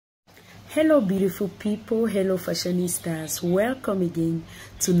Hello beautiful people, hello fashionistas, welcome again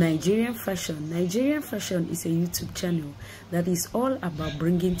to Nigerian Fashion. Nigerian Fashion is a YouTube channel that is all about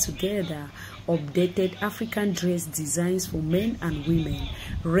bringing together updated African dress designs for men and women,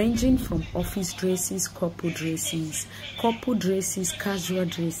 ranging from office dresses, couple dresses, casual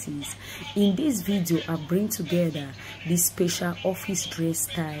dresses. In this video, I bring together these special office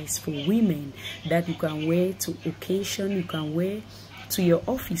dress styles for women that you can wear to occasion, you can wear to your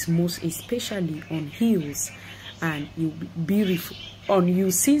office, most especially on heels, and you'll be beautiful on you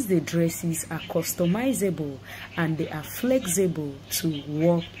since the dresses are customizable and they are flexible to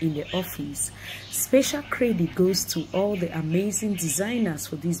work in the office. Special credit goes to all the amazing designers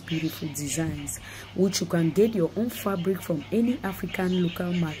for these beautiful designs, which you can get your own fabric from any African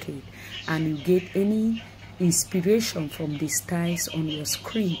local market, and you get any inspiration from the styles on your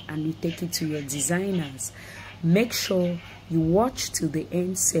screen and you take it to your designers. Make sure you watch till the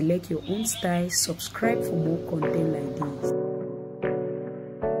end, select your own style, subscribe for more content like this.